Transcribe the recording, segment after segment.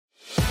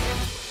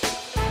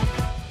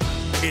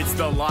It's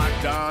the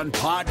Locked On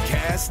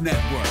Podcast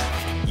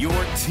Network, your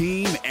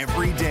team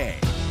every day.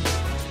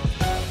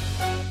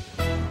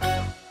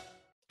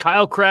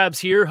 Kyle Krabs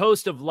here,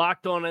 host of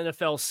Locked On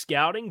NFL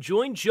Scouting.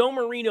 Join Joe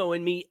Marino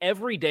and me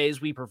every day as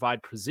we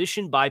provide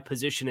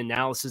position-by-position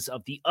analysis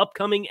of the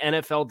upcoming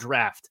NFL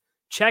Draft.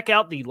 Check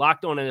out the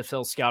Locked On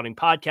NFL Scouting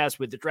podcast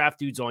with the Draft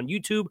Dudes on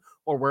YouTube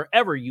or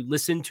wherever you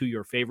listen to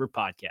your favorite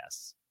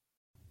podcasts.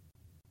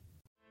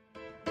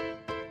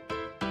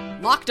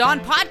 Locked On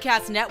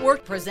Podcast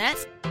Network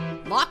presents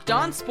Locked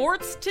On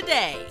Sports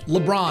Today.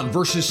 LeBron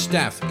versus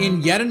Steph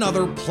in yet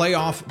another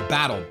playoff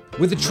battle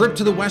with a trip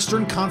to the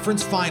Western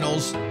Conference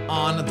Finals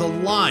on the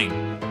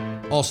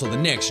line. Also, the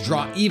Knicks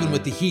draw even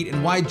with the Heat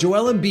and why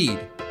Joel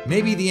Embiid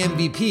may be the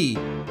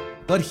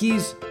MVP, but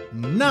he's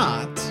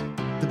not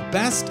the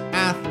best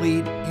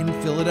athlete in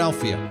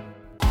Philadelphia.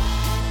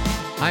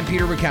 I'm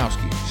Peter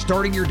Bukowski,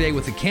 starting your day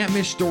with the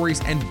can't-miss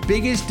stories and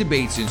biggest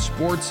debates in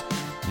sports.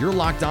 You're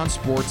Locked On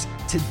Sports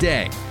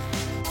Today.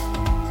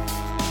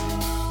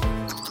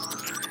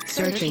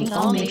 Searching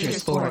all major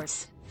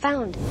sports.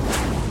 Found.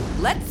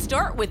 Let's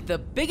start with the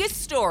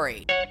biggest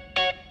story.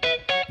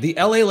 The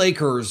LA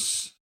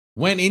Lakers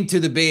went into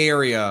the Bay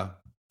Area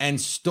and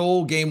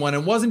stole game one.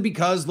 It wasn't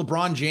because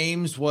LeBron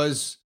James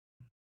was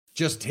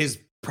just his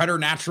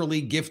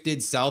preternaturally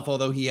gifted self,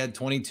 although he had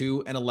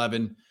 22 and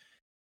 11.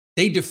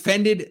 They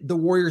defended the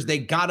Warriors. They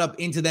got up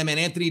into them, and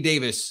Anthony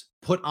Davis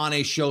put on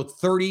a show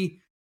 30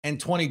 and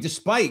 20.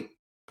 Despite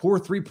poor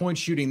three-point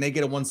shooting, they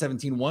get a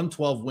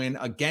 117-112 win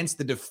against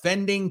the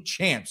defending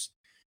champs.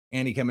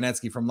 Andy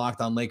Kamenetsky from Locked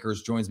On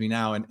Lakers joins me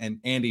now. And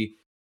Andy,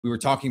 we were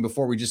talking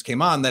before we just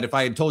came on that if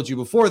I had told you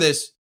before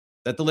this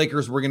that the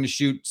Lakers were going to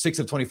shoot 6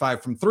 of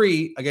 25 from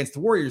three against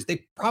the Warriors,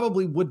 they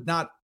probably would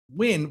not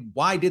win.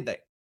 Why did they?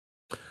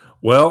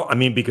 Well, I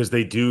mean, because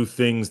they do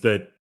things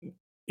that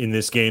in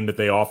this game that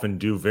they often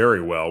do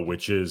very well,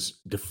 which is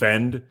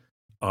defend,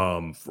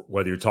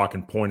 whether you're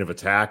talking point of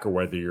attack or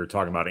whether you're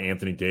talking about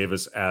Anthony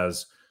Davis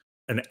as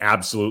an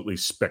absolutely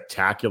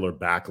spectacular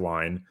back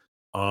line.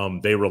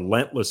 They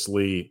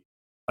relentlessly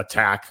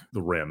attack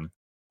the rim.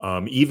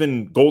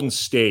 Even Golden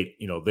State,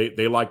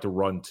 they like to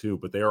run too,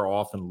 but they are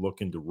often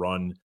looking to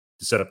run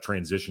to set up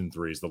transition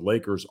threes. The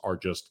Lakers are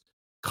just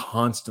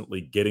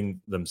constantly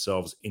getting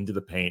themselves into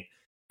the paint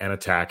and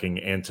attacking.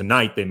 And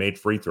tonight they made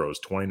free throws,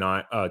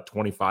 25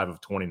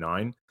 of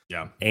 29.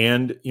 Yeah.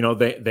 And,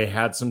 they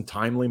had some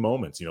timely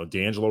moments.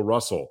 D'Angelo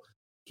Russell,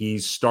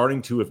 he's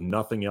starting to, if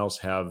nothing else,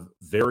 have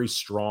very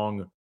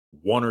strong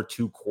 1 or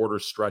 2 quarter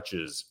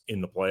stretches in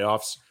the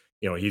playoffs.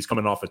 He's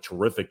coming off a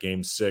terrific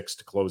game 6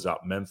 to close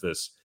out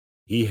Memphis.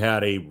 He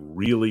had a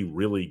really,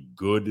 really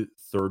good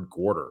third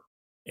quarter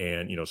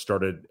and,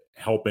 started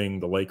helping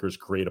the Lakers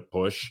create a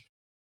push.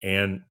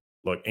 And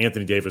look,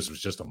 Anthony Davis was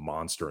just a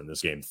monster in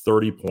this game.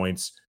 30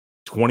 points,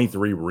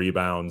 23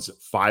 rebounds,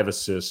 5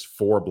 assists,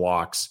 4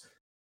 blocks,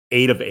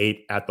 8 of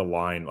 8 at the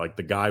line. Like,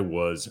 the guy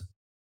was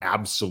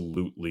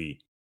absolutely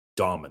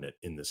dominant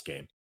in this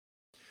game.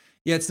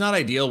 Yeah, it's not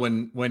ideal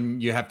when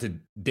you have to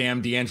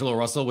damn D'Angelo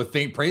Russell with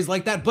faint praise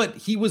like that, but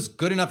he was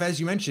good enough, as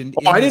you mentioned.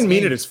 I didn't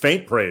mean it as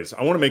faint praise.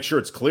 I want to make sure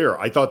it's clear.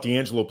 I thought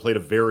D'Angelo played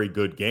a very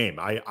good game.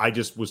 I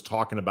just was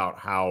talking about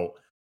how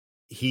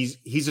he's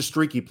a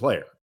streaky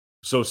player.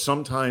 So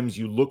sometimes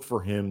you look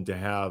for him to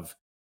have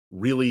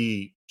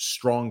really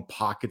strong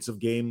pockets of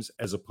games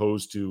as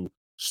opposed to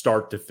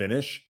start to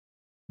finish.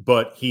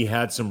 But he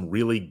had some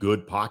really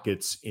good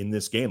pockets in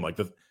this game. Like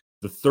the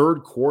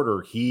third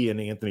quarter, he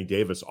and Anthony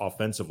Davis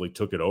offensively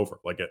took it over.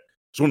 Just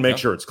want to make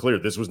sure it's clear.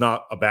 This was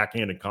not a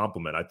backhanded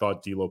compliment. I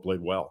thought D'Lo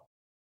played well.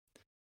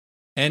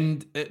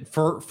 And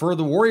for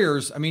the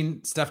Warriors, I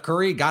mean, Steph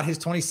Curry got his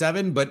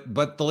 27,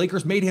 but the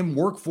Lakers made him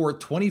work for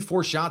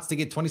 24 shots to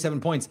get 27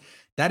 points.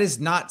 That is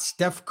not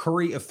Steph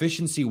Curry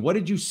efficiency. What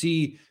did you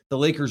see the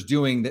Lakers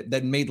doing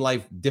that made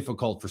life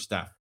difficult for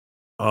Steph?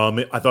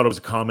 I thought it was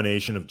a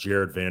combination of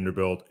Jared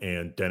Vanderbilt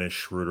and Dennis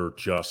Schroeder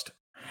just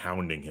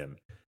hounding him.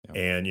 Yeah.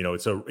 And,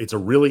 it's a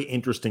really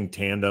interesting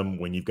tandem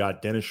when you've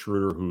got Dennis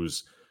Schroeder,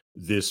 who's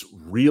this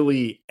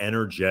really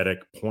energetic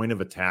point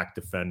of attack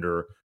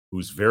defender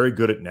who's very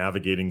good at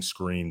navigating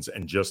screens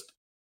and just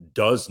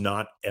does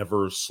not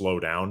ever slow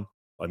down.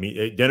 I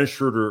mean, Dennis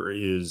Schroeder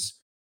is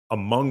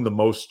among the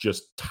most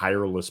just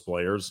tireless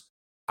players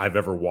I've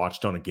ever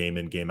watched on a game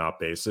in, game out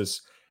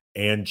basis.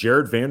 And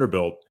Jared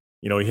Vanderbilt,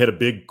 he hit a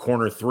big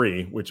corner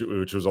 3, which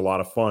was a lot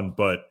of fun.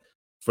 But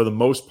for the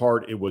most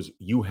part, it was,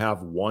 you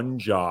have one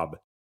job,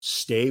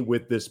 stay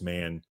with this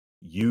man,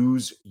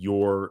 use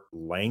your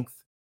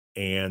length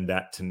and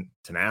that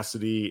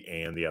tenacity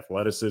and the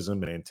athleticism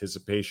and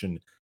anticipation,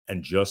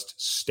 and just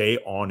stay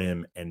on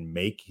him and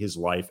make his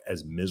life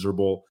as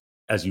miserable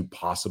as you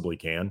possibly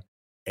can.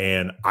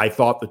 And I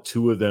thought the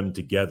two of them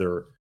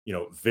together,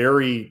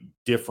 very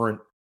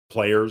different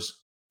players,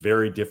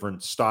 very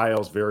different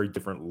styles, very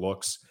different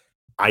looks.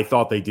 I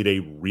thought they did a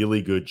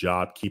really good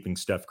job keeping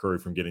Steph Curry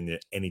from getting into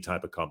any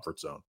type of comfort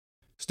zone.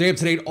 Stay up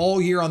to date all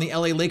year on the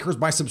LA Lakers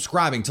by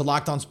subscribing to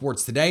Locked On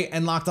Sports Today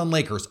and Locked On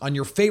Lakers on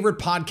your favorite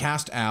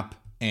podcast app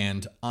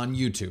and on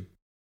YouTube.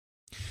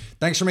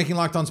 Thanks for making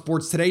Locked On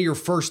Sports today your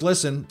first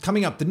listen.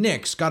 Coming up, the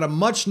Knicks got a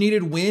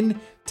much-needed win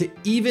to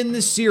even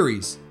the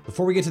series.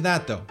 Before we get to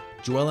that, though,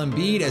 Joel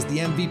Embiid as the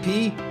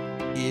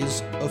MVP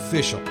is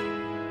official.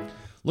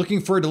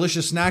 Looking for a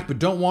delicious snack but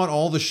don't want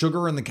all the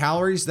sugar and the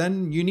calories?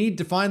 Then you need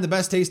to find the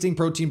best-tasting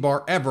protein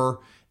bar ever.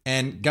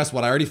 And guess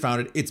what? I already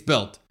found it. It's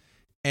Built.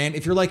 And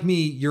if you're like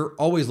me, you're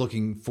always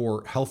looking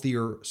for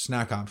healthier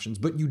snack options,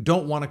 but you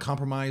don't want to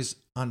compromise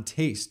on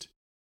taste.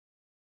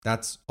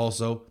 That's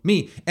also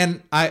me.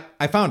 And I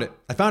found it.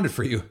 I found it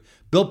for you.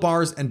 Built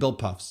Bars and Built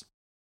Puffs.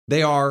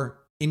 They are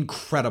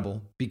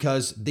incredible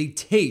because they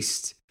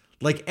taste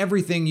like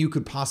everything you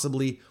could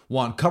possibly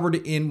want, covered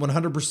in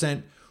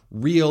 100%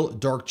 real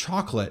dark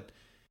chocolate.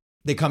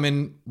 They come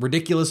in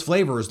ridiculous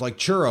flavors like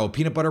churro,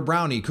 peanut butter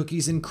brownie,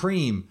 cookies and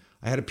cream.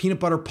 I had a peanut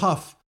butter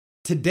puff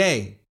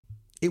today.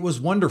 It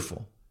was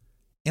wonderful.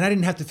 And I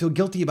didn't have to feel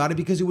guilty about it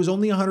because it was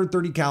only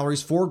 130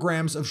 calories, 4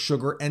 grams of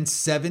sugar, and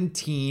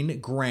 17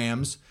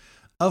 grams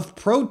of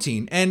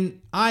protein.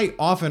 And I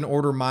often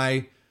order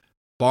my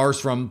bars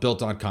from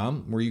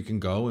Built.com, where you can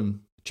go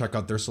and check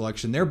out their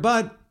selection there.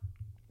 But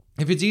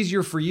if it's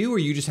easier for you or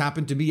you just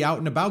happen to be out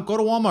and about, go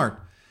to Walmart,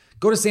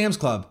 go to Sam's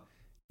Club,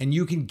 and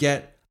you can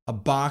get a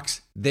box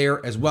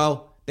there as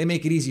well. They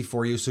make it easy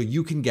for you so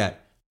you can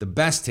get the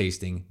best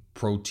tasting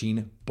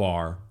protein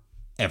bar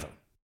ever.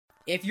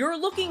 If you're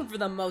looking for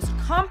the most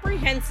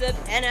comprehensive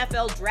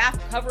NFL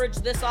draft coverage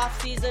this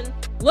offseason,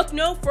 look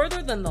no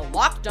further than the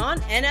Locked On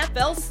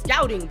NFL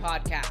Scouting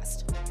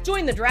Podcast.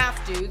 Join the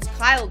draft dudes,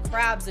 Kyle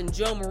Krabs and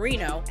Joe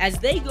Marino, as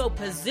they go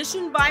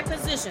position by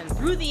position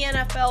through the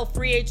NFL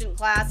free agent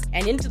class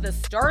and into the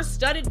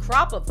star-studded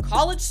crop of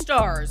college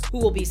stars who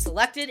will be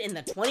selected in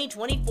the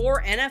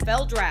 2024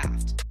 NFL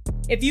Draft.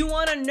 If you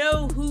want to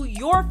know who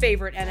your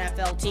favorite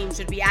NFL team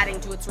should be adding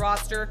to its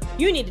roster,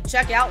 you need to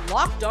check out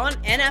Locked On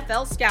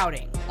NFL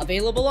Scouting,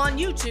 available on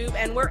YouTube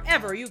and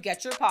wherever you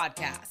get your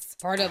podcasts.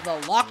 Part of the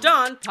Locked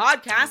On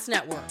Podcast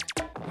Network,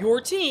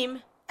 your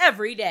team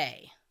every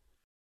day.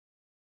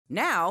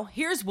 Now,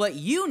 here's what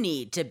you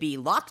need to be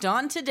locked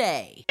on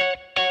today.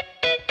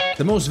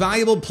 The most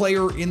valuable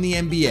player in the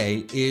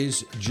NBA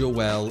is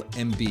Joel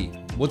Embiid.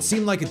 What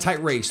seemed like a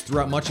tight race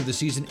throughout much of the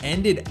season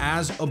ended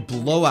as a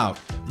blowout,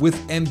 with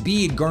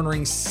Embiid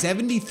garnering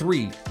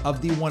 73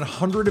 of the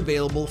 100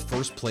 available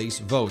first-place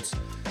votes.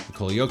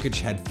 Nikola Jokic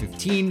had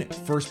 15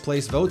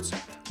 first-place votes,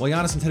 while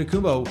Giannis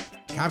Antetokounmpo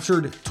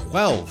captured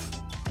 12.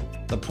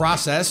 The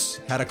process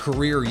had a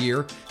career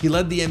year. He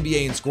led the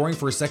NBA in scoring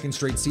for a second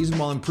straight season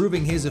while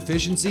improving his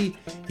efficiency.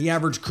 He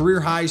averaged career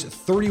highs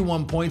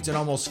 31 points and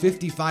almost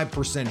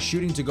 55%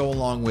 shooting to go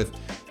along with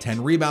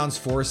 10 rebounds,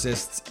 4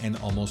 assists, and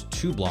almost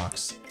 2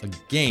 blocks a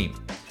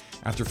game.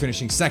 After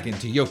finishing second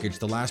to Jokic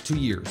the last 2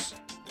 years,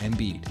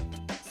 Embiid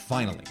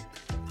finally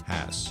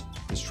has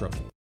his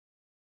trophy.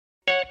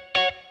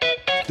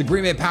 The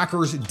Green Bay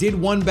Packers did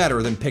one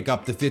better than pick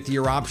up the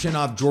fifth-year option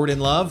of Jordan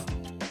Love.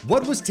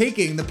 What was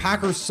taking the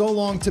Packers so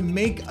long to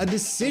make a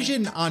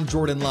decision on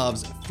Jordan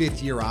Love's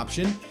fifth-year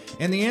option?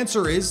 And the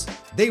answer is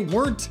they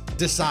weren't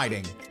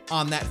deciding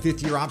on that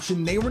fifth-year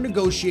option. They were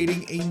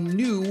negotiating a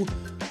new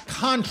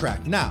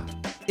contract. Now,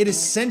 it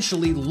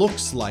essentially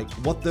looks like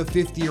what the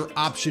fifth-year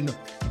option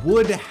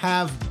would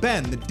have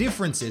been. The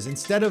difference is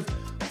instead of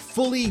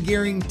fully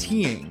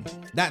guaranteeing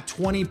that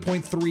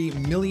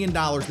 $20.3 million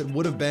that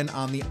would have been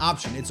on the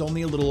option, it's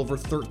only a little over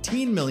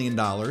 $13 million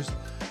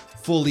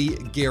fully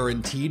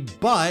guaranteed,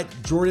 but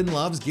Jordan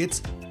Love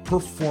gets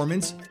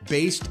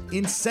performance-based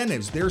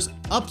incentives. There's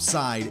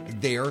upside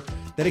there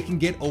that it can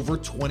get over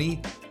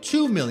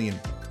 $22 million.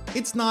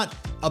 It's not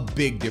a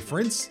big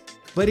difference,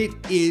 but it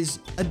is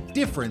a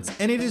difference,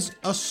 and it is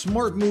a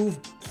smart move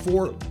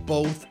for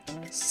both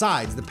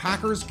sides. The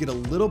Packers get a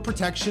little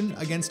protection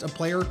against a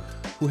player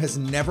who has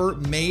never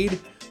made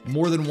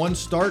more than one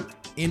start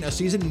in a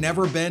season,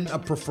 never been a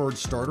preferred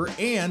starter,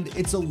 and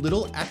it's a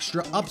little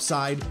extra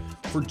upside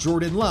for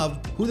Jordan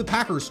Love, who the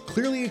Packers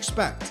clearly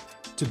expect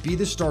to be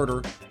the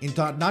starter in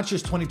not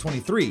just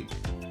 2023,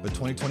 but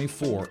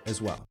 2024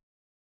 as well.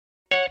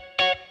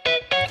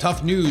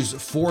 Tough news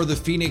for the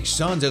Phoenix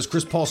Suns as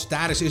Chris Paul's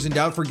status is in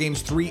doubt for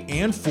games 3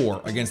 and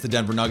 4 against the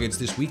Denver Nuggets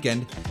this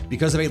weekend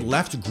because of a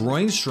left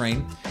groin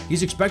strain.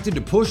 He's expected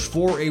to push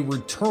for a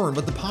return,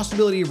 but the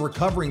possibility of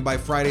recovering by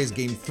Friday's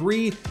game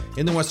 3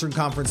 in the Western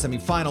Conference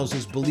semifinals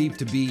is believed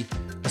to be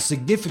a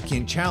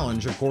significant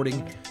challenge,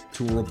 according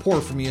to a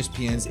report from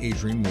ESPN's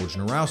Adrian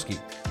Wojnarowski.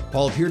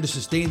 Paul appeared to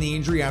sustain the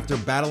injury after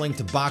battling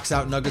to box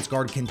out Nuggets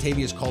guard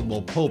Kentavious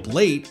Caldwell-Pope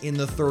late in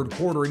the third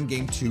quarter in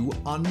game 2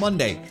 on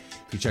Monday.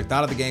 He checked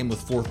out of the game with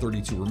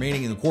 4:32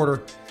 remaining in the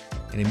quarter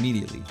and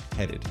immediately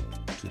headed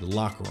to the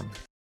locker room.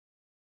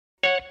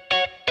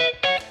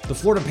 The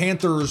Florida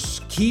Panthers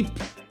keep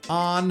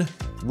on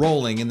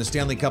rolling in the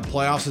Stanley Cup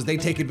playoffs as they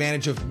take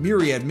advantage of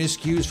myriad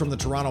miscues from the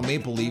Toronto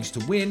Maple Leafs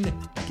to win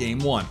Game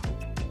 1.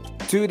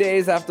 2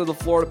 days after the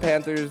Florida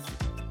Panthers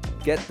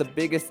get the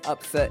biggest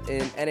upset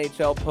in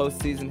NHL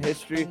postseason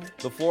history,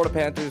 the Florida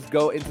Panthers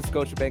go into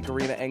Scotiabank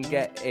Arena and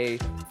get a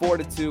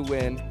 4-2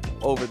 win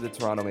over the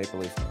Toronto Maple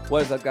Leafs.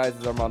 What is up, guys?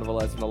 This is Armando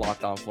Velez from the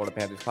Locked On Florida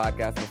Panthers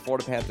podcast. The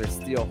Florida Panthers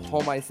steal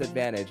home ice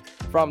advantage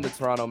from the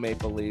Toronto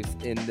Maple Leafs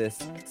in this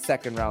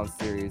second round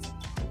series.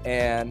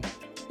 And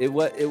it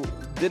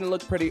didn't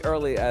look pretty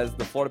early as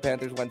the Florida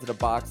Panthers went to the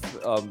box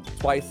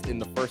twice in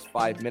the first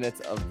 5 minutes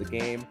of the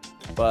game.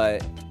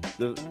 But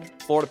the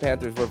Florida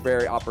Panthers were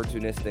very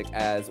opportunistic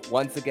as,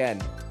 once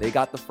again, they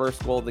got the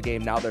first goal of the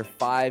game. Now they're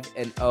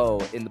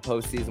 5-0 in the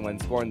postseason when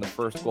scoring the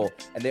first goal.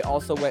 And they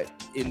also went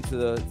into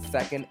the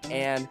second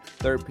and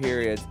third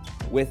periods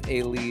with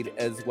a lead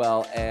as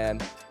well.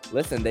 And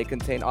listen, they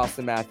contain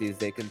Austin Matthews.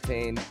 They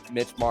contain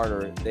Mitch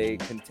Marner. They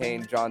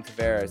contain John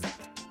Tavares.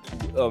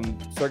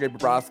 Sergei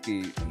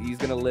Bobrovsky, he's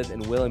going to live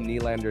in William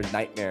Nylander's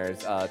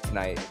nightmares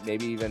tonight.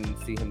 Maybe even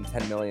see him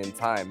 10 million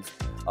times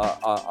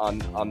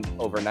on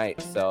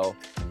overnight. So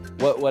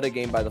what a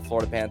game by the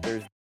Florida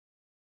Panthers.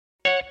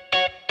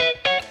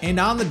 And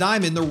on the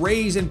diamond, the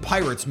Rays and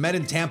Pirates met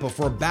in Tampa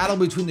for a battle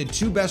between the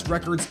two best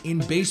records in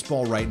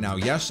baseball right now.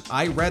 Yes,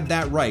 I read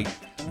that right.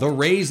 The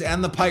Rays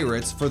and the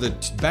Pirates for the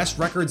best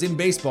records in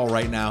baseball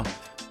right now.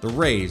 The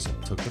Rays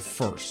took the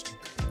first.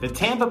 The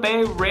Tampa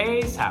Bay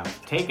Rays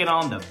have taken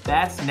on the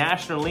best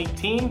National League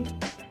team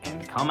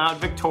and come out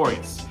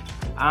victorious.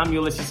 I'm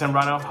Ulysses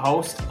Zambrano,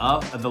 host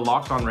of the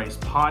Locked On Rays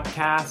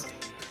podcast.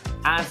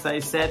 As I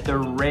said, the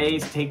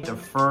Rays take the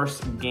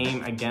first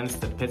game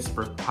against the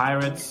Pittsburgh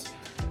Pirates.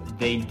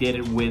 They did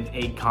it with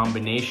a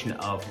combination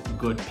of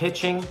good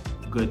pitching,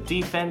 good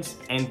defense,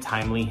 and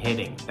timely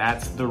hitting.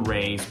 That's the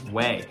Rays'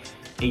 way.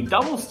 A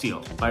double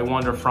steal by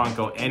Wander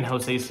Franco and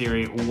Jose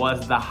Siri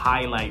was the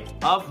highlight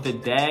of the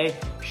day,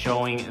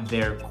 showing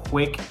their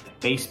quick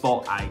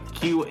baseball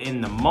IQ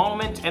in the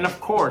moment. And of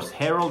course,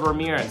 Harold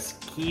Ramirez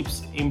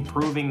keeps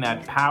improving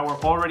that power.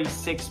 Already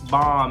 6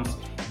 bombs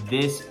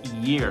this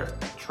year.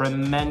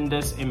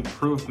 Tremendous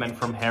improvement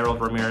from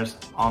Harold Ramirez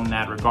on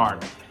that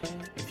regard.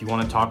 If you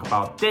want to talk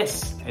about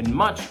this and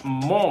much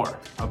more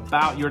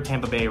about your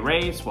Tampa Bay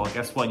Rays, well,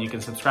 guess what? You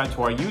can subscribe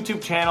to our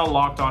YouTube channel,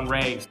 Locked On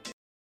Rays.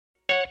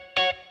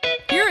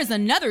 Here is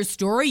another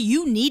story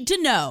you need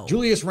to know.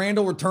 Julius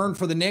Randle returned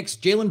for the Knicks.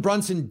 Jalen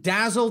Brunson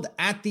dazzled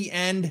at the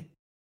end.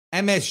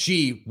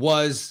 MSG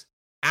was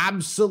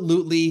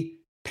absolutely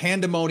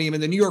pandemonium,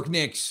 and the New York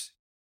Knicks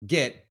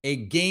get a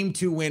Game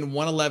 2 win,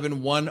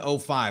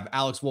 111-105.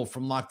 Alex Wolf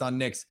from Locked On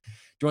Knicks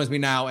joins me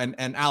now. And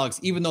Alex,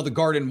 even though the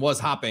Garden was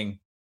hopping,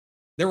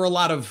 there were a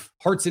lot of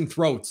hearts and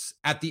throats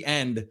at the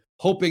end,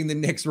 hoping the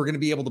Knicks were going to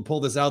be able to pull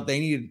this out. They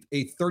needed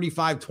a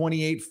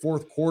 35-28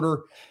 fourth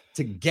quarter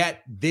to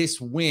get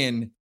this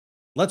win.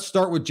 Let's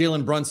start with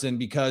Jalen Brunson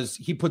because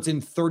he puts in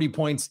 30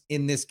 points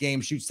in this game,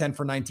 shoots 10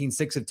 for 19,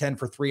 6 of 10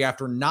 for 3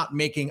 after not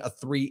making a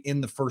 3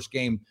 in the first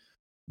game.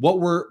 What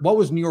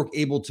was New York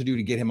able to do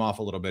to get him off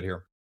a little bit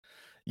here?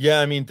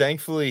 Yeah, I mean,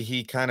 thankfully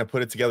he kind of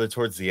put it together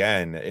towards the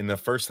end. In the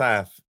first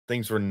half,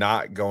 things were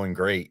not going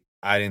great.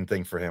 I didn't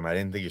think for him. I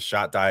didn't think his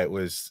shot diet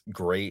was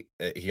great.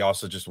 He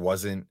also just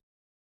wasn't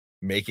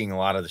making a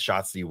lot of the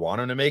shots that you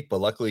want him to make,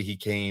 but luckily he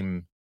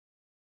came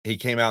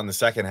out in the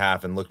second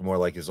half and looked more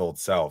like his old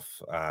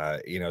self.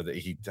 That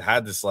he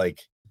had this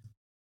like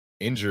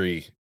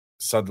injury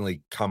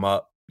suddenly come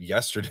up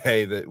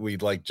yesterday that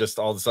we'd like just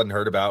all of a sudden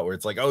heard about, where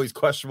it's like, oh, he's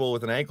questionable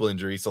with an ankle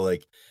injury. So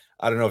like,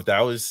 I don't know if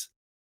that was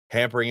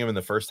hampering him in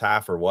the first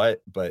half or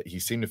what, but he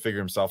seemed to figure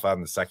himself out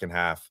in the second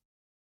half.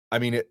 I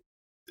mean,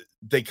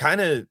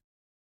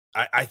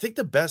 I think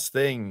the best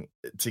thing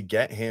to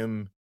get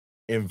him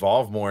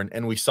involved more,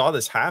 and we saw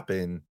this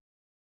happen,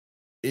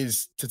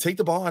 is to take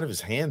the ball out of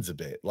his hands a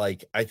bit.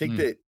 Like, I think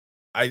that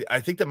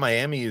I think that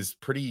Miami is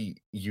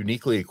pretty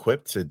uniquely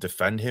equipped to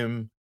defend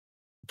him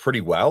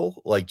pretty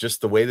well. Like,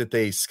 just the way that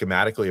they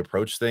schematically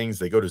approach things,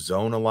 they go to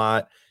zone a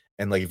lot.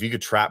 And like, if you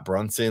could trap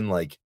Brunson,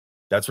 like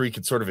that's where you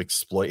could sort of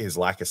exploit his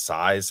lack of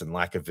size and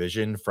lack of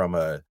vision from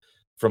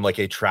like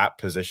a trap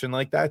position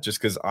like that.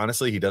 Just because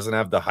honestly, he doesn't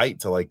have the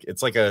height to like,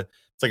 it's like a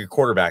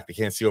quarterback that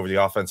can't see over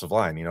the offensive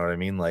line. You know what I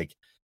mean? Like,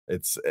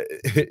 it's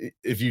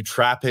if you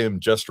trap him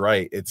just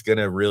right, it's going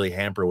to really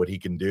hamper what he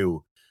can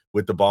do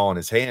with the ball in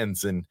his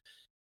hands. And,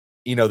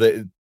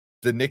 the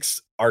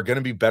Knicks are going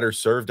to be better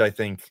served. I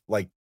think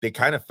like they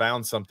kind of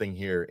found something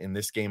here in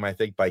this game, I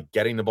think, by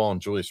getting the ball in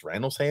Julius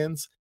Randle's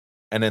hands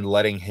and then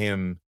letting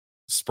him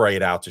spray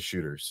it out to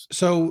shooters.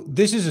 So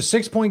this is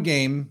a 6-point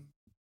game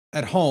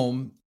at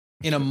home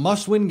in a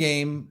must-win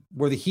game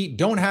where the Heat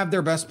don't have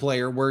their best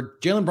player, where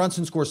Jalen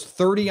Brunson scores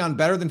 30 on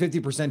better than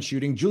 50%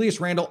 shooting. Julius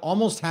Randle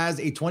almost has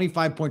a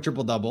 25-point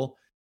triple-double.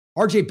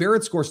 RJ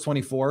Barrett scores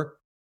 24,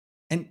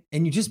 and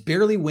you just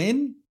barely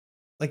win?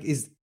 Like,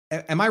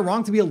 am I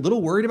wrong to be a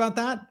little worried about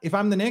that if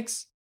I'm the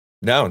Knicks?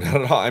 No,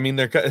 not at all. I mean,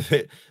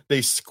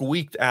 they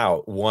squeaked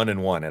out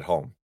 1-1 at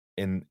home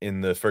in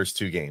the first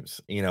 2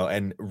 games,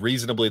 and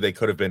reasonably they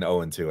could have been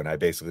 0-2, and I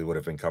basically would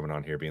have been coming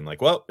on here being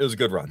like, well, it was a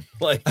good run.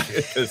 Like,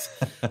 because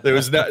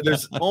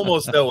there's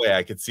almost no way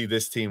I could see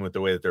this team with the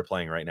way that they're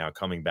playing right now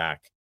coming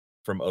back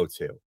from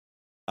 0-2.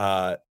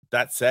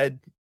 That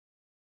said,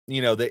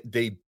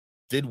 they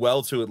did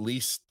well to at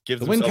least give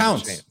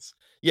themselves a chance.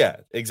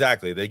 Yeah,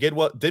 exactly. They did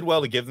well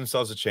to give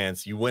themselves a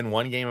chance. You win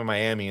one game in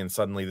Miami, and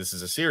suddenly this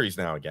is a series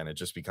now again. It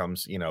just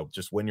becomes,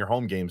 just win your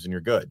home games and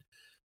you're good,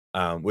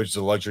 which is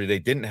a luxury they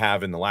didn't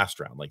have in the last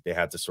round. Like they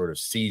had to sort of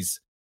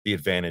seize the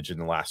advantage in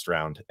the last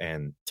round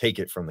and take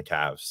it from the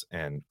Cavs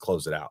and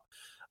close it out.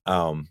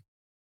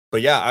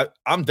 But yeah,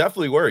 I'm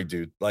definitely worried,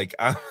 dude. Like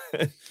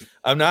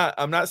I'm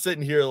not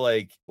sitting here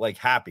like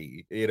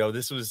happy.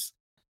 This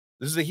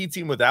is a Heat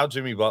team without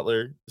Jimmy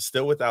Butler,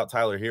 still without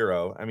Tyler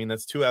Hero. I mean,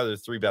 that's 2 out of the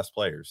 3 best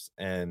players.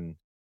 And,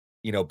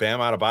 Bam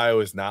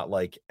Adebayo is not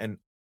like an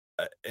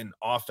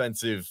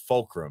offensive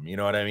fulcrum. You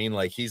know what I mean?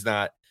 Like he's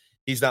not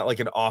like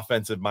an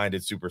offensive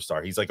minded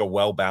superstar. He's like a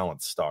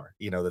well-balanced star,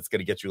 that's going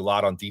to get you a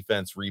lot on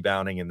defense,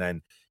 rebounding, and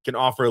then can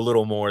offer a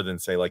little more than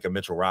say like a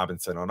Mitchell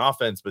Robinson on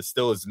offense, but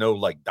still is no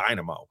like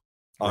dynamo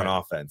on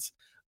offense.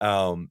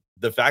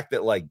 The fact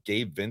that like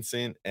Gabe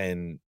Vincent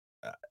and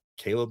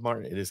Caleb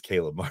Martin, it is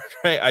Caleb Martin,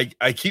 right?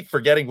 I keep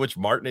forgetting which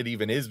Martin it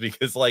even is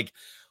because like,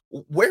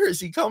 where has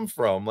he come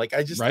from? Like,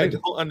 I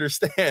don't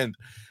understand.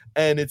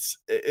 And it's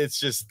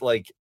just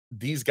like,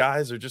 these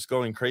guys are just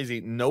going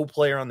crazy. No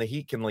player on the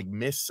Heat can like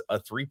miss a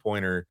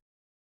 3-pointer.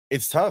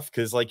 It's tough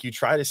because like you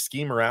try to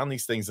scheme around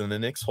these things, and the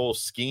Knicks' whole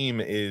scheme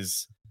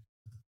is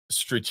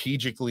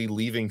strategically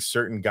leaving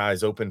certain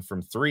guys open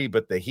from 3.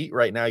 But the Heat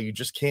right now, you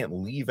just can't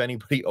leave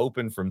anybody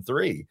open from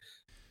 3.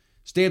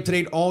 Stay up to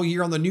date all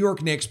year on the New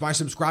York Knicks by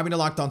subscribing to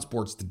Locked On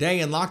Sports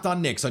Today and Locked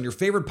On Knicks on your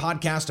favorite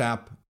podcast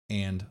app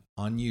and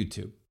on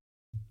YouTube.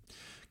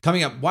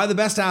 Coming up, why the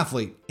best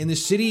athlete in the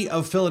city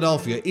of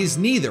Philadelphia is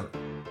neither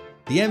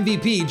the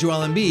MVP,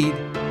 Joel Embiid,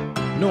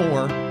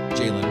 nor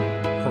Jalen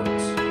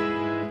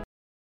Hurts.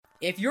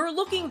 If you're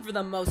looking for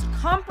the most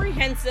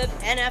comprehensive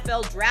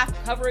NFL draft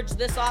coverage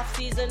this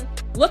offseason,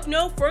 look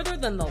no further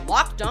than the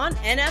Locked On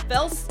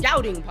NFL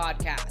Scouting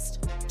Podcast.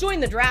 Join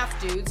the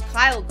draft dudes,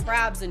 Kyle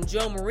Krabs and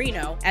Joe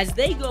Marino, as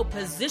they go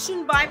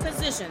position by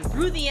position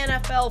through the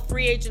NFL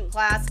free agent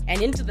class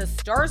and into the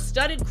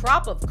star-studded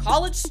crop of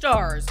college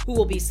stars who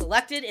will be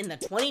selected in the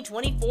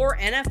 2024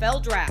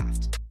 NFL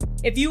Draft.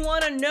 If you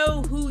want to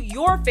know who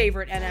your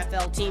favorite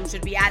NFL team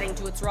should be adding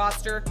to its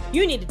roster,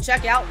 you need to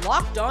check out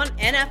Locked On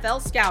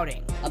NFL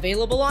Scouting,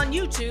 available on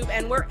YouTube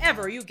and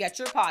wherever you get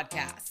your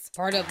podcasts.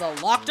 Part of the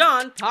Locked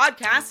On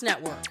Podcast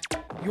Network,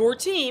 your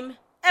team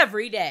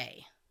every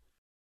day.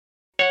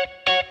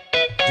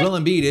 Joel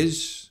Embiid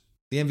is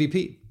the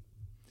MVP.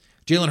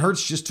 Jalen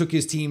Hurts just took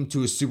his team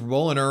to a Super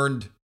Bowl and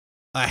earned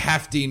a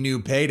hefty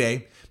new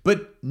payday,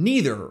 but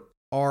neither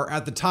are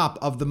at the top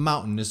of the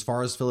mountain as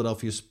far as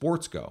Philadelphia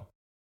sports go,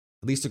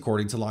 at least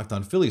according to Locked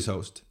On Phillies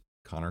host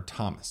Connor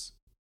Thomas.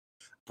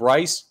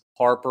 Bryce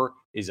Harper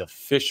is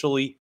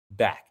officially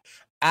back.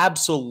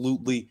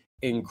 Absolutely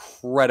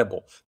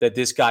incredible that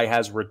this guy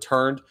has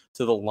returned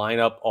to the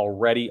lineup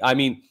already. I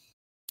mean,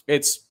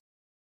 it's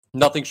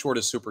nothing short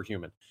of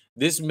superhuman.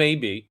 This may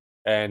be,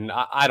 and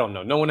I don't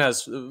know, no one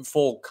has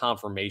full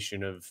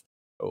confirmation of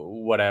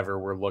whatever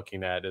we're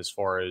looking at as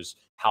far as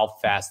how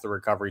fast the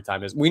recovery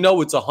time is. We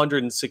know it's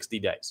 160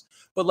 days,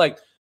 but like,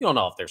 you don't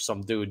know if there's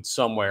some dude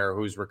somewhere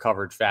who's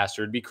recovered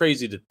faster. It'd be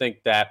crazy to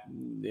think that.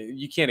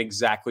 You can't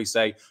exactly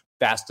say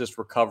fastest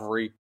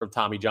recovery from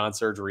Tommy John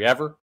surgery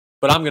ever,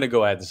 but I'm going to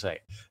go ahead and say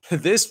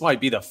this might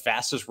be the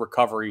fastest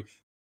recovery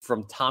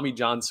from Tommy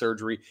John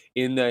surgery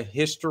in the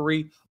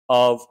history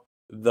of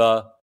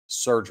the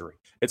surgery.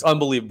 It's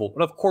unbelievable.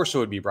 And of course it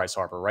would be Bryce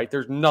Harper, right?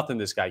 There's nothing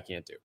this guy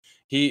can't do.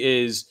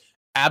 He is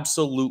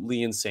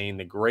absolutely insane.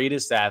 The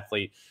greatest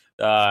athlete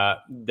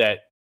that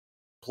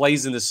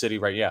plays in the city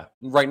right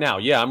now.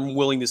 Yeah, I'm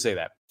willing to say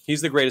that.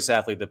 He's the greatest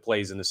athlete that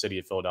plays in the city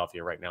of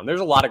Philadelphia right now. And there's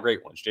a lot of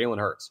great ones. Jalen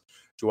Hurts,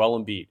 Joel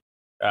Embiid.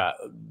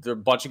 There are a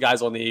bunch of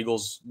guys on the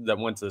Eagles that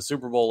went to the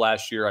Super Bowl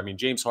last year. I mean,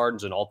 James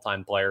Harden's an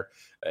all-time player.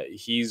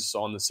 He's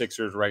on the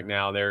Sixers right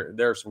now. There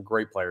are some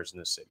great players in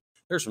this city.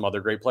 There's some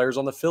other great players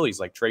on the Phillies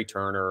like Trey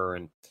Turner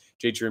and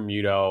J.J.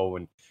 Muto,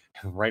 and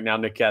right now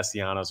Nick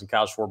Castellanos, and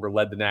Kyle Schwarber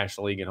led the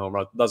National League in home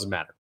runs. Doesn't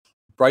matter.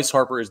 Bryce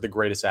Harper is the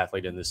greatest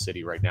athlete in this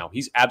city right now.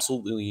 He's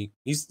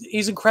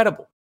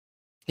incredible.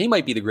 He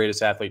might be the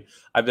greatest athlete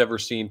I've ever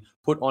seen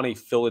put on a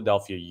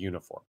Philadelphia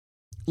uniform.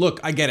 Look,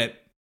 I get it.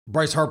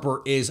 Bryce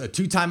Harper is a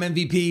 2-time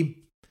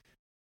MVP.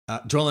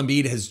 Joel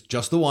Embiid has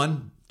just the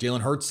one.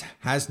 Jalen Hurts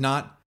has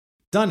not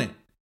done it.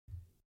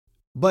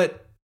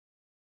 But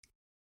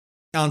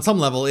on some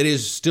level, it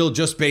is still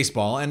just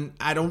baseball. And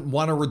I don't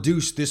want to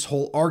reduce this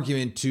whole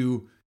argument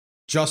to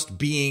just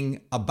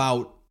being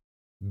about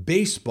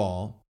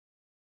baseball.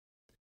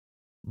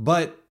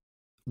 But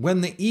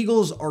when the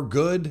Eagles are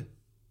good,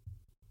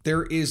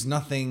 there is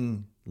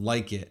nothing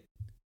like it.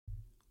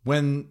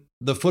 When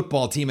the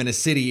football team in a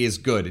city is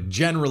good,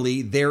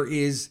 generally there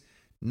is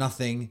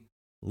nothing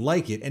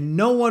like it. And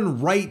no one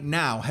right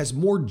now has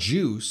more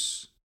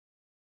juice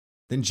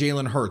than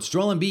Jalen Hurts.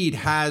 Joel Embiid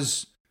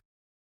has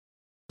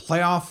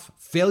playoff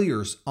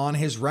failures on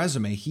his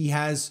resume. He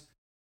has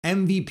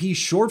MVP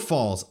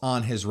shortfalls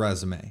on his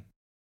resume.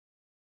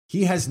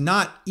 He has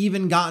not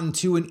even gotten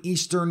to an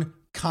Eastern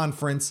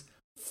Conference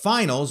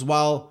Finals,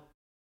 while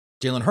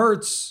Jalen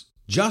Hurts,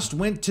 just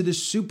went to the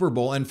Super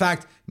Bowl. In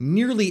fact,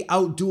 nearly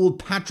outdueled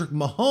Patrick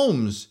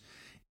Mahomes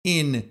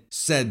in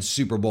said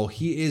Super Bowl.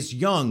 He is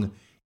young.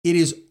 It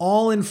is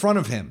all in front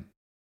of him.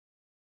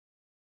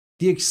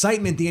 The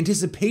excitement, the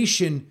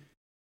anticipation,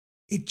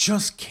 it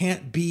just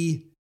can't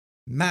be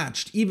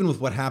matched, even with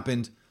what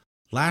happened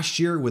last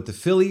year with the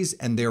Phillies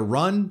and their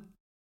run,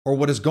 or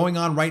what is going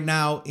on right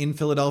now in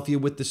Philadelphia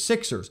with the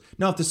Sixers.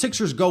 Now, if the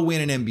Sixers go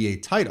win an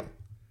NBA title,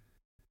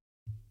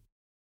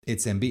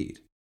 it's Embiid.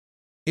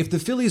 If the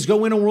Phillies go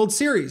win a World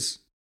Series,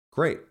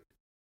 great,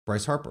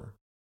 Bryce Harper.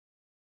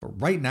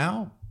 But right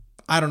now,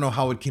 I don't know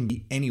how it can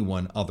be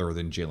anyone other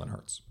than Jalen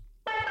Hurts.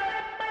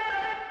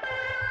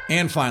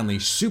 And finally,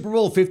 Super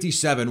Bowl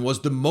 57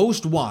 was the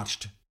most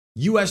watched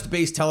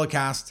US-based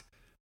telecast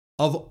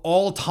of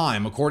all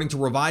time, according to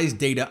revised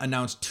data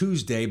announced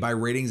Tuesday by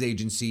ratings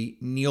agency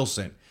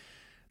Nielsen.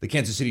 The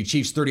Kansas City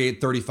Chiefs'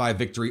 38-35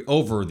 victory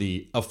over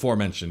the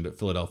aforementioned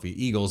Philadelphia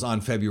Eagles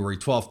on February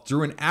 12th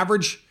drew an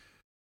average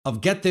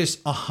of, get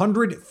this,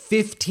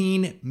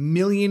 115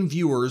 million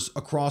viewers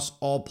across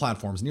all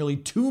platforms, nearly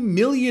 2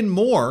 million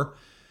more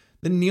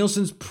than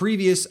Nielsen's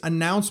previous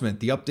announcement.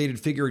 The updated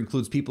figure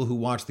includes people who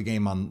watch the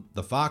game on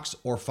the Fox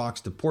or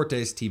Fox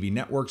Deportes TV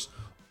networks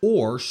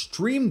or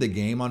stream the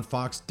game on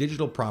Fox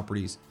digital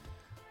properties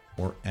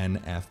or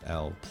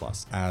NFL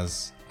Plus.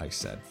 As I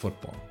said,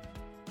 football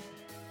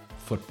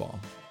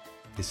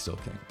is still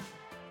king.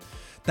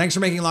 Thanks for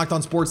making Locked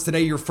On Sports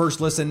today your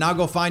first listen. Now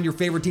go find your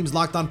favorite team's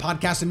Locked On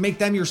podcast and make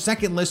them your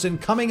second listen.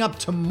 Coming up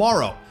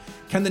tomorrow,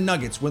 can the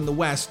Nuggets win the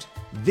West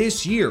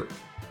this year?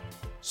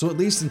 So at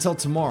least until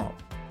tomorrow,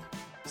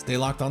 stay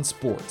locked on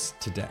sports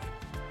today.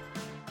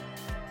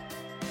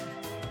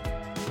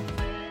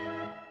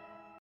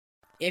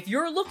 If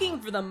you're looking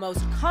for the most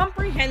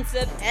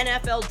comprehensive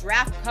NFL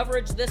draft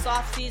coverage this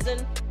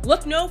offseason,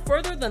 look no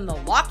further than the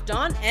Locked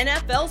On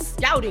NFL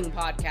Scouting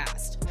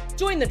Podcast.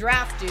 Join the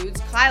draft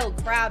dudes, Kyle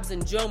Krabs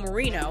and Joe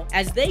Marino,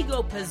 as they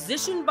go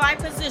position by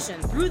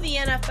position through the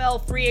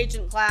NFL free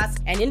agent class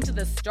and into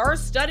the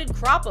star-studded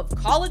crop of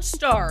college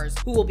stars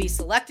who will be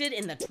selected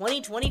in the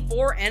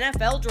 2024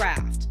 NFL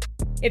Draft.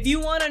 If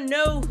you want to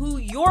know who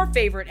your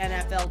favorite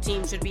NFL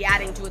team should be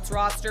adding to its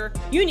roster,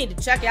 you need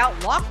to check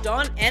out Locked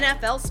On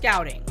NFL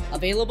Scouting,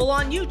 available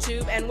on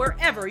YouTube and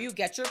wherever you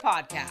get your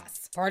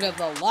podcasts. Part of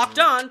the Locked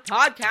On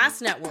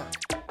Podcast Network,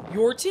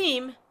 your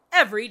team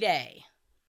every day.